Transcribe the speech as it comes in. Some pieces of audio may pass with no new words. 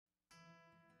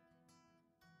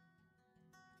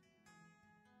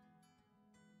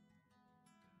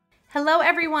Hello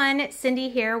everyone, Cindy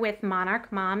here with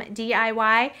Monarch Mom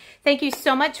DIY. Thank you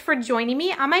so much for joining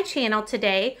me on my channel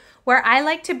today, where I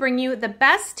like to bring you the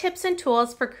best tips and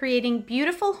tools for creating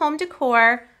beautiful home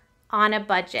decor on a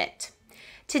budget.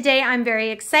 Today I'm very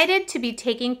excited to be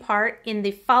taking part in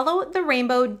the Follow the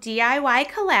Rainbow DIY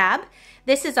collab.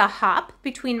 This is a hop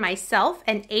between myself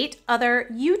and 8 other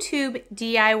YouTube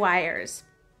DIYers.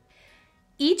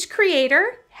 Each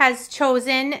creator has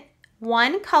chosen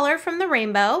one color from the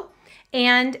rainbow,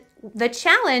 and the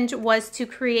challenge was to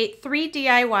create 3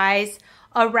 DIYs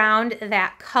around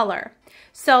that color.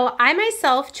 So I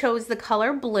myself chose the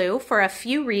color blue for a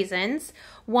few reasons.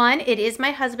 1, it is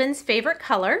my husband's favorite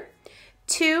color.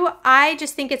 2, I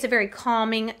just think it's a very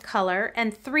calming color.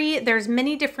 And 3, there's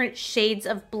many different shades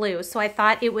of blue. So I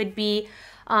thought it would be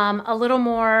a little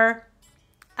more,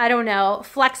 I don't know,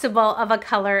 flexible of a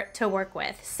color to work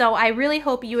with. So I really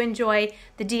hope you enjoy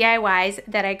the DIYs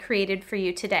that I created for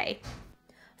you today.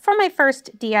 For my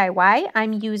first DIY,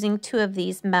 I'm using 2 of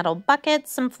these metal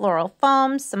buckets, some floral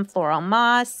foam, some floral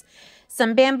moss,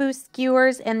 some bamboo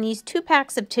skewers, and these 2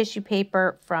 packs of tissue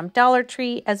paper from Dollar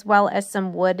Tree, as well as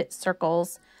some wood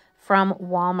circles from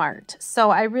Walmart.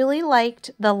 So I really liked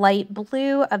the light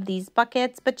blue of these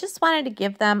buckets, but just wanted to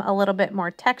give them a little bit more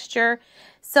texture.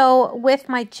 So with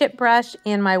my chip brush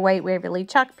and my white Waverly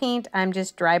chalk paint, I'm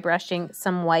just dry brushing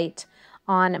some white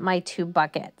on my 2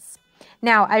 buckets.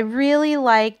 Now, I really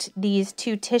liked these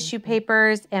 2 tissue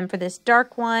papers, and for this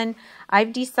dark one,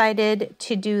 I've decided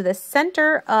to do the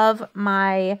center of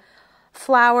my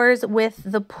flowers with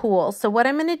the pool. So what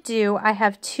I'm going to do, I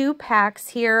have 2 packs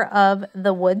here of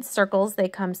the wood circles. They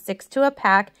come 6 to a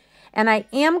pack, and I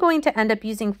am going to end up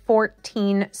using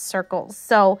 14 circles.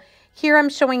 So here I'm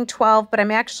showing 12, but I'm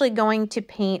actually going to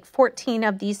paint 14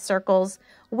 of these circles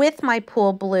with my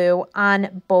pool blue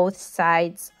on both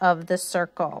sides of the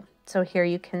circle. So here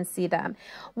you can see them.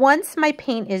 Once my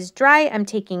paint is dry, I'm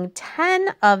taking 10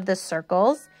 of the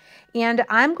circles, and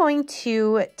I'm going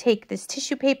to take this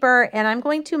tissue paper and I'm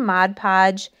going to Mod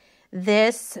Podge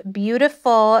this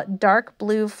beautiful dark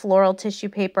blue floral tissue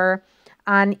paper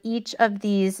on each of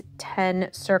these 10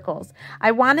 circles.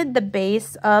 I wanted the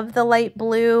base of the light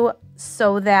blue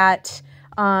so that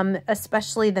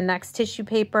especially the next tissue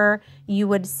paper, you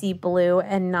would see blue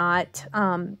and not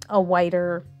a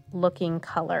whiter looking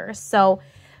color. So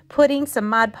putting some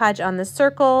Mod Podge on the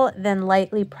circle, then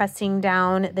lightly pressing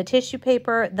down the tissue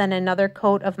paper, then another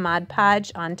coat of Mod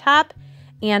Podge on top,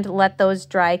 and let those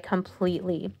dry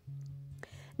completely.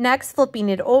 Next, flipping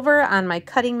it over on my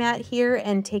cutting mat here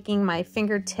and taking my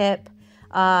fingertip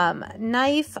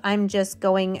knife, I'm just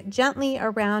going gently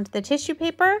around the tissue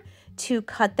paper to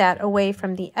cut that away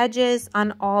from the edges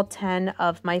on all 10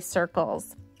 of my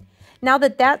circles. Now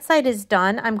that that side is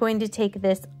done, I'm going to take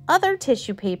this other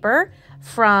tissue paper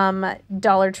from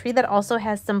Dollar Tree that also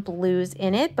has some blues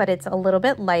in it, but it's a little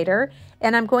bit lighter.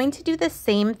 And I'm going to do the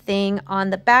same thing on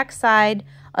the back side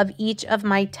of each of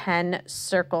my 10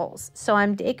 circles. So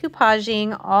I'm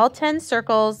decoupaging all 10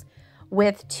 circles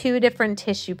with 2 different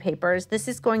tissue papers. This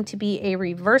is going to be a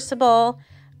reversible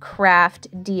craft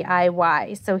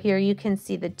DIY. So here you can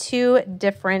see the 2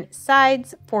 different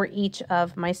sides for each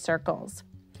of my circles.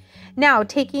 Now,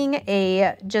 taking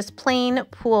a just plain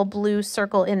pool blue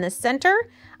circle in the center,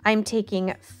 I'm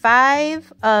taking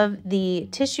 5 of the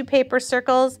tissue paper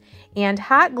circles and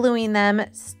hot gluing them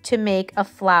to make a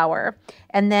flower.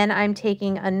 And then I'm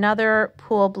taking another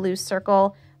pool blue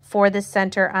circle for the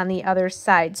center on the other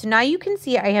side. So now you can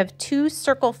see I have 2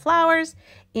 circle flowers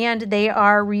and they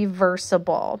are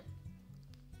reversible.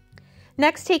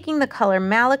 Next, taking the color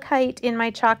Malachite in my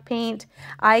chalk paint,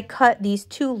 I cut these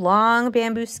 2 long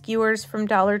bamboo skewers from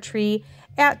Dollar Tree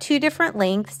at 2 different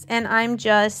lengths, and I'm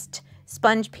just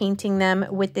sponge painting them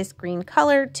with this green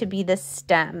color to be the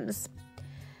stems.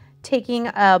 Taking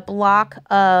a block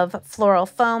of floral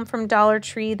foam from Dollar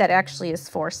Tree that actually is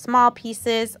 4 small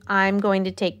pieces, I'm going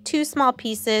to take 2 small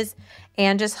pieces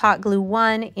and just hot glue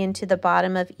 1 into the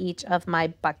bottom of each of my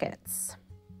buckets.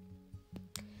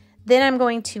 Then I'm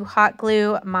going to hot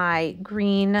glue my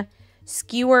green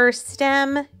skewer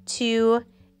stem to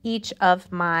each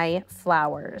of my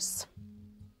flowers.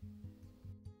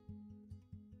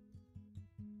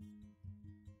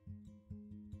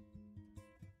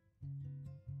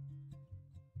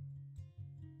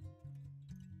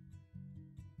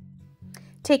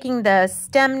 Taking the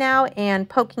stem now and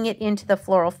poking it into the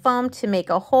floral foam to make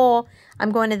a hole,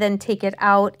 I'm going to then take it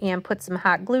out and put some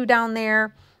hot glue down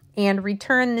there and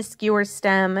return the skewer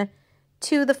stem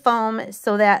to the foam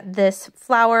so that this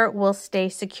flower will stay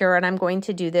secure. And I'm going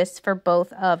to do this for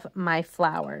both of my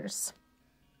flowers.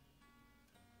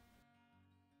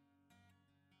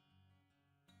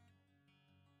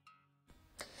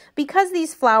 because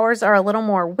these flowers are a little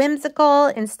more whimsical,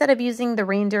 instead of using the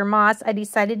reindeer moss, I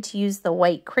decided to use the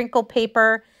white crinkle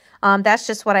paper. That's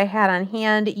just what I had on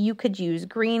hand. You could use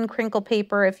green crinkle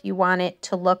paper if you want it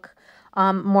to look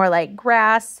more like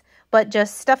grass, but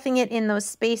just stuffing it in those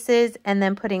spaces and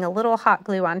then putting a little hot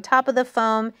glue on top of the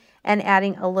foam and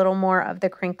adding a little more of the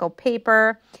crinkle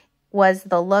paper was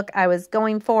the look I was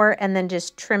going for, and then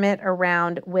just trim it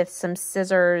around with some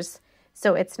scissors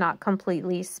so it's not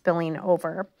completely spilling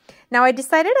over. Now I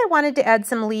decided I wanted to add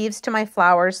some leaves to my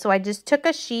flowers, so I just took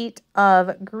a sheet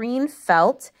of green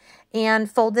felt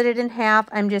and folded it in half.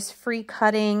 I'm just free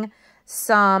cutting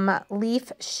some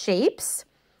leaf shapes,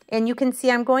 and you can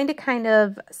see I'm going to kind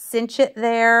of cinch it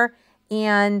there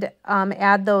and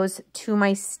add those to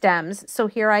my stems. So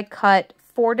here I cut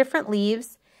 4 different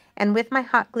leaves, and with my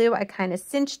hot glue, I kind of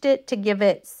cinched it to give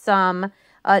it some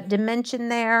dimension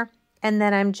there. And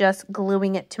then I'm just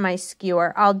gluing it to my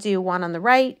skewer. I'll do one on the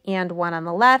right and one on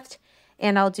the left,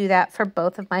 and I'll do that for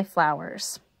both of my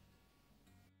flowers.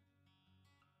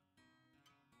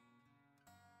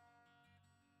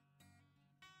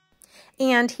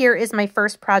 And here is my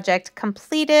first project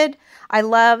completed. I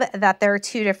love that there are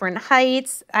 2 different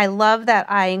heights. I love that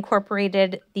I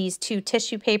incorporated these 2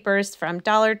 tissue papers from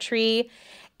Dollar Tree.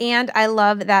 And I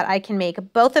love that I can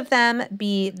make both of them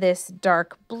be this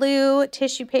dark blue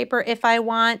tissue paper if I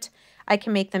want. I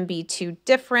can make them be 2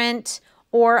 different,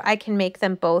 or I can make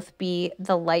them both be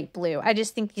the light blue. I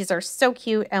just think these are so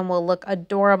cute and will look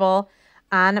adorable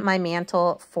on my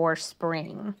mantle for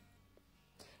spring.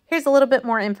 Here's a little bit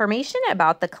more information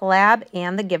about the collab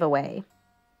and the giveaway.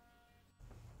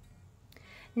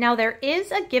 Now there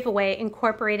is a giveaway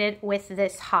incorporated with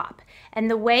this hop, and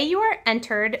the way you are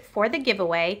entered for the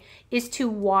giveaway is to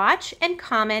watch and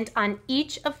comment on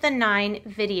each of the 9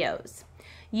 videos.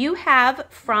 You have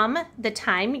from the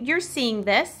time you're seeing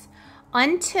this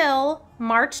until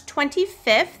March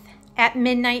 25th at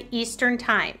midnight Eastern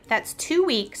time. That's 2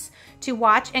 weeks to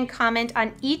watch and comment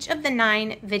on each of the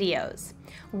 9 videos.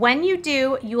 When you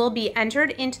do, you will be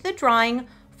entered into the drawing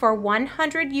for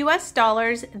 $100 US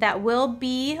that will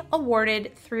be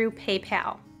awarded through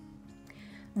PayPal.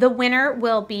 The winner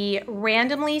will be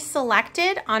randomly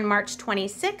selected on March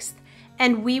 26th,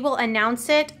 and we will announce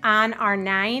it on our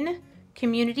 9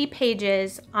 community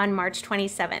pages on March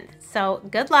 27th. So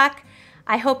good luck.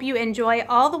 I hope you enjoy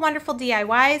all the wonderful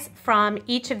DIYs from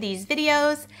each of these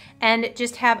videos and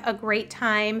just have a great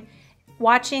time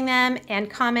watching them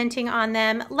and commenting on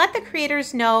them. Let the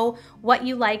creators know what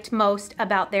you liked most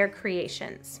about their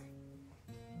creations.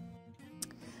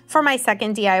 For my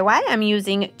second DIY, I'm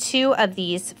using 2 of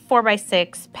these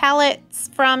 4x6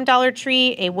 pallets from Dollar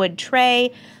Tree, a wood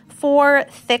tray, 4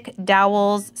 thick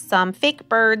dowels, some fake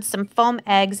birds, some foam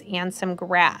eggs, and some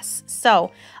grass.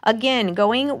 So again,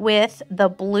 going with the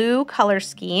blue color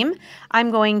scheme,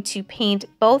 I'm going to paint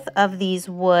both of these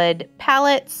wood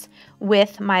pallets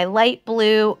with my light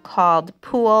blue called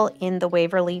Pool in the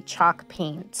Waverly chalk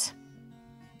paint.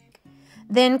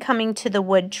 Then coming to the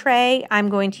wood tray, I'm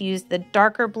going to use the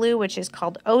darker blue, which is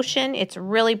called Ocean. It's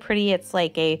really pretty. It's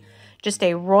like just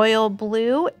a royal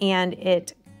blue, and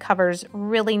it covers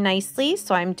really nicely.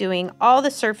 So I'm doing all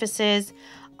the surfaces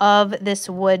of this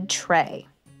wood tray.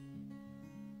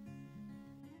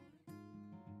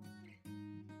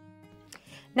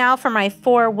 Now for my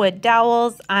 4 wood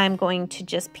dowels, I'm going to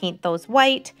just paint those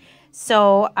white.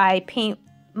 So I paint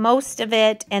most of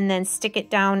it and then stick it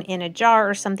down in a jar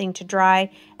or something to dry,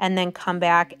 and then come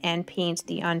back and paint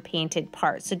the unpainted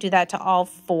part. So do that to all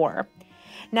 4.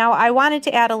 Now I wanted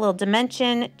to add a little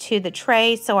dimension to the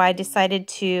tray, so I decided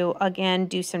to again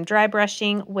do some dry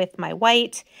brushing with my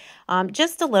white,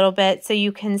 just a little bit so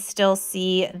you can still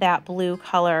see that blue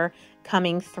color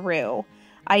coming through.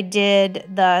 I did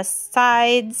the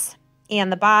sides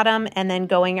and the bottom and then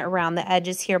going around the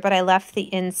edges here, but I left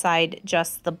the inside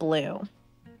just the blue.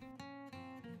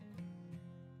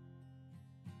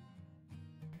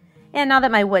 And now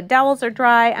that my wood dowels are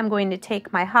dry, I'm going to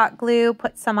take my hot glue,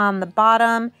 put some on the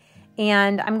bottom,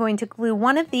 and I'm going to glue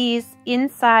one of these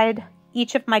inside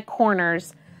each of my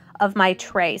corners of my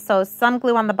tray. So some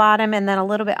glue on the bottom and then a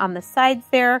little bit on the sides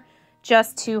there,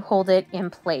 just to hold it in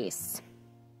place.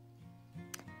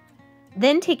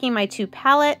 Then taking my 2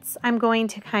 pallets, I'm going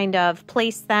to kind of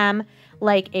place them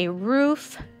like a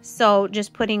roof. So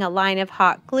just putting a line of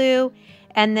hot glue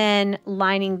and then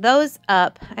lining those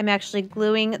up. I'm actually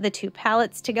gluing the 2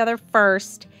 pallets together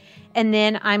first, and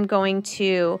then I'm going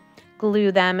to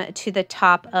glue them to the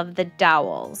top of the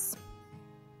dowels.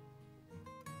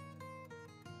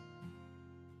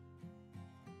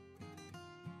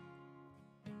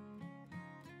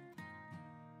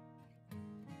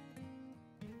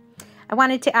 I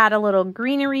wanted to add a little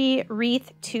greenery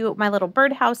wreath to my little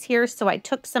birdhouse here, so I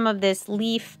took some of this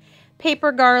leaf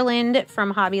paper garland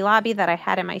from Hobby Lobby that I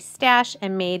had in my stash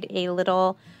and made a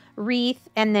little wreath,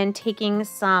 and then taking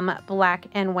some black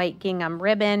and white gingham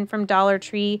ribbon from Dollar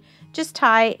Tree, just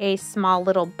tie a small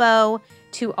little bow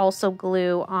to also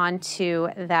glue onto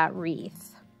that wreath.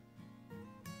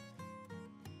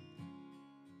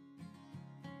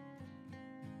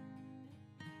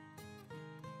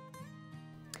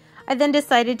 I then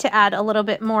decided to add a little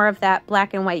bit more of that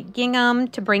black and white gingham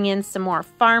to bring in some more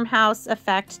farmhouse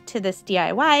effect to this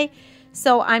DIY.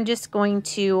 So I'm just going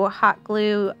to hot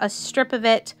glue a strip of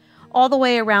it all the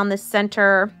way around the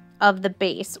center of the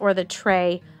base or the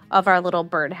tray of our little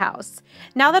birdhouse.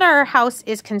 Now that our house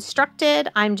is constructed,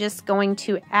 I'm just going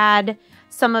to add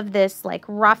some of this like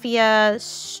raffia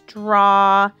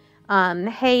straw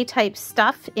hay type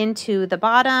stuff into the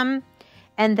bottom.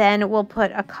 And then we'll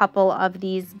put a couple of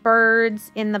these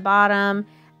birds in the bottom,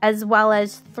 as well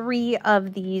as 3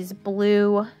 of these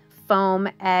blue foam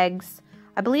eggs.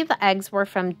 I believe the eggs were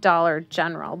from Dollar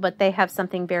General, but they have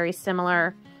something very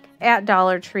similar at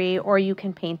Dollar Tree, or you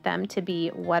can paint them to be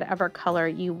whatever color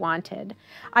you wanted.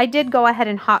 I did go ahead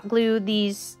and hot glue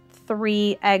these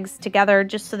 3 eggs together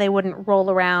just so they wouldn't roll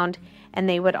around and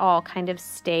they would all kind of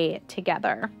stay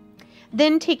together.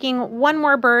 Then taking one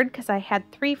more bird, because I had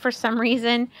 3 for some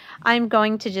reason, I'm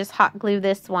going to just hot glue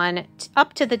this one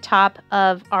up to the top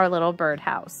of our little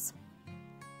birdhouse.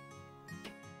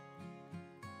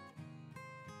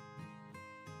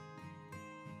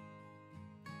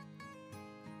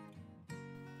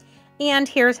 And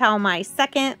here's how my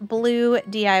second blue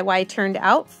DIY turned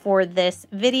out for this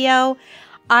video.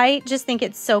 I just think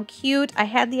it's so cute. I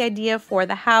had the idea for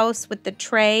the house with the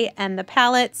tray and the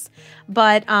pallets,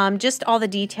 but just all the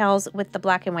details with the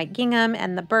black and white gingham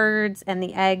and the birds and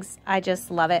the eggs, I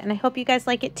just love it. And I hope you guys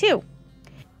like it too.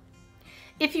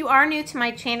 If you are new to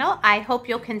my channel, I hope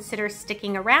you'll consider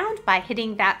sticking around by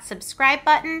hitting that subscribe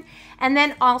button, and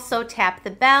then also tap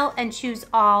the bell and choose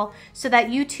all so that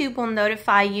YouTube will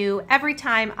notify you every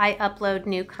time I upload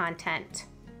new content.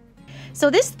 So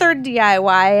this third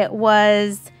DIY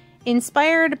was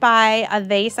inspired by a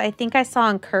vase I think I saw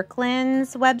on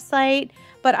Kirkland's website,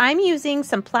 but I'm using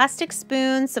some plastic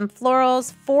spoons, some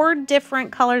florals, 4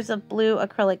 different colors of blue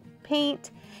acrylic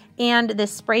paint, and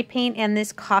this spray paint and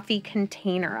this coffee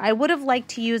container. I would have liked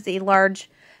to use a large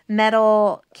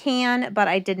metal can, but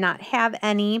I did not have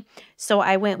any, so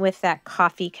I went with that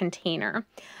coffee container.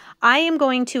 I am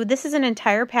going to, this is an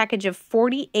entire package of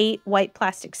 48 white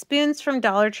plastic spoons from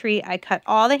Dollar Tree. I cut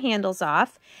all the handles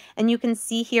off, and you can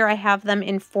see here I have them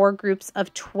in 4 groups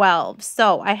of 12.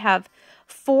 So I have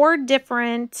 4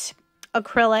 different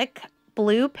acrylic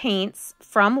blue paints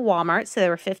from Walmart, so they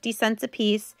were 50 cents a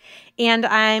piece, and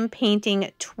I'm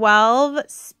painting 12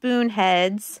 spoon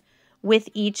heads with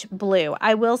each blue.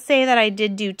 I will say that I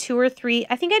did do 2 or 3,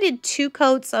 I think I did 2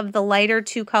 coats of the lighter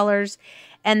 2 colors,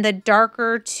 and the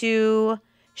darker 2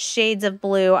 shades of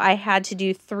blue, I had to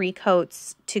do 3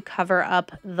 coats to cover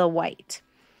up the white.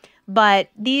 But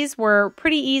these were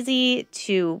pretty easy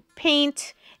to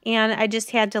paint, and I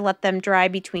just had to let them dry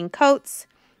between coats.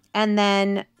 And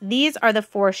then these are the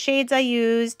 4 shades I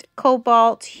used: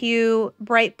 cobalt, hue,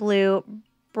 bright blue,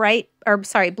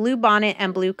 blue bonnet,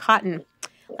 and blue cotton.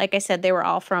 Like I said, they were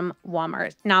all from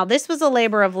Walmart. Now, this was a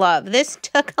labor of love. This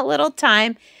took a little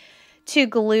time to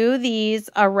glue these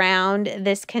around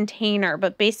this container,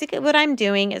 but basically what I'm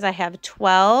doing is I have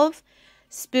 12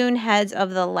 spoon heads of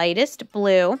the lightest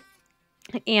blue,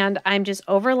 and I'm just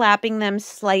overlapping them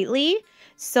slightly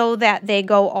so that they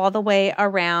go all the way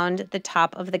around the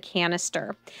top of the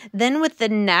canister. Then with the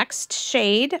next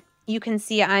shade, you can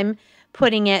see I'm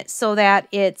putting it so that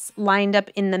it's lined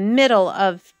up in the middle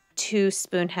of 2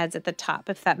 spoon heads at the top,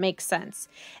 if that makes sense.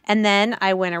 And then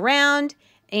I went around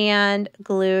and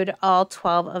glued all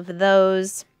 12 of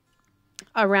those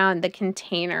around the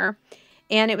container.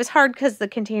 And it was hard because the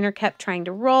container kept trying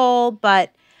to roll,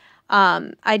 but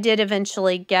I did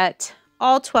eventually get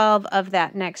all 12 of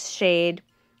that next shade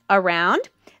around.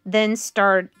 Then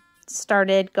started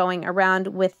going around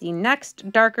with the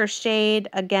next darker shade,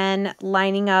 again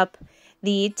lining up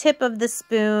the tip of the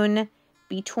spoon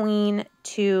between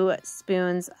 2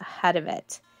 spoons ahead of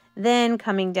it. Then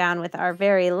coming down with our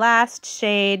very last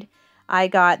shade, I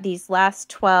got these last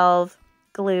 12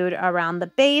 glued around the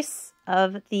base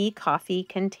of the coffee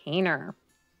container.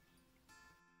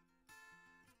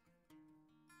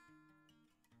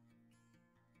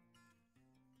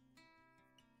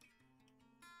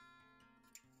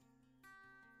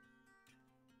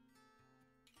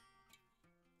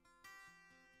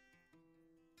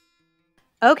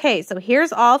 Okay, so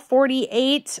here's all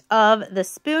 48 of the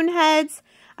spoon heads.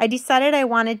 I decided I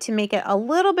wanted to make it a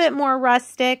little bit more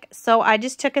rustic, so I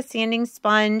just took a sanding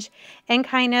sponge and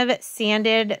kind of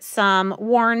sanded some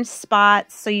worn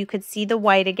spots so you could see the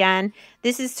white again.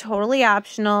 This is totally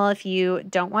optional. If you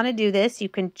don't want to do this, you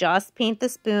can just paint the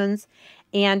spoons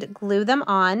and glue them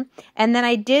on. And then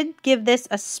I did give this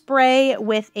a spray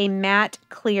with a matte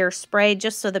clear spray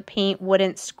just so the paint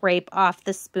wouldn't scrape off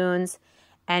the spoons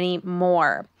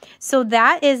anymore. So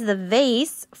that is the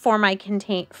vase for my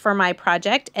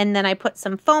project, and then I put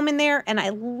some foam in there, and I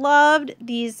loved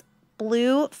these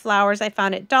blue flowers I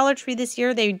found at Dollar Tree this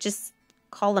year. They just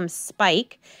call them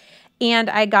Spike, and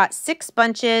I got 6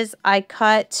 bunches. I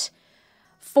cut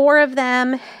 4 of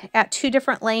them at 2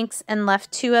 different lengths and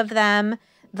left 2 of them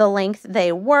the length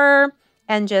they were,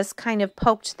 and just kind of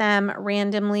poked them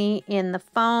randomly in the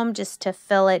foam just to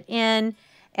fill it in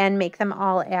and make them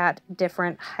all at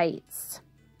different heights.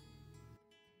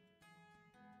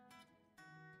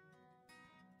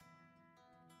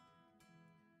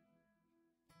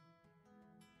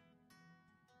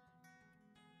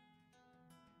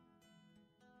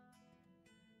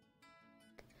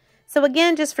 So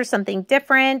again, just for something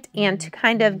different and to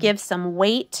kind of give some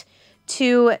weight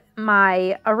to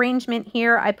my arrangement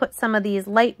here, I put some of these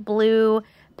light blue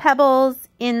pebbles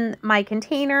in my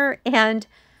container, and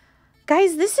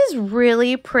guys, this is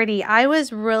really pretty. I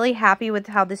was really happy with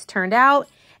how this turned out,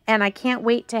 and I can't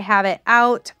wait to have it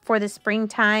out for the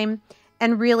springtime.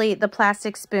 And really, the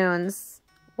plastic spoons,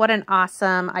 what an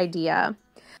awesome idea.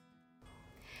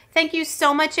 Thank you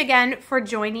so much again for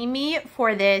joining me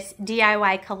for this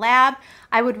DIY collab.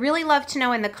 I would really love to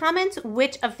know in the comments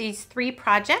which of these 3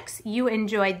 projects you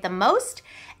enjoyed the most.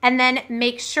 And then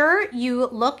make sure you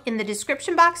look in the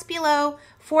description box below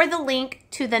for the link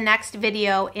to the next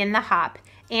video in the hop.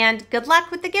 And good luck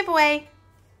with the giveaway.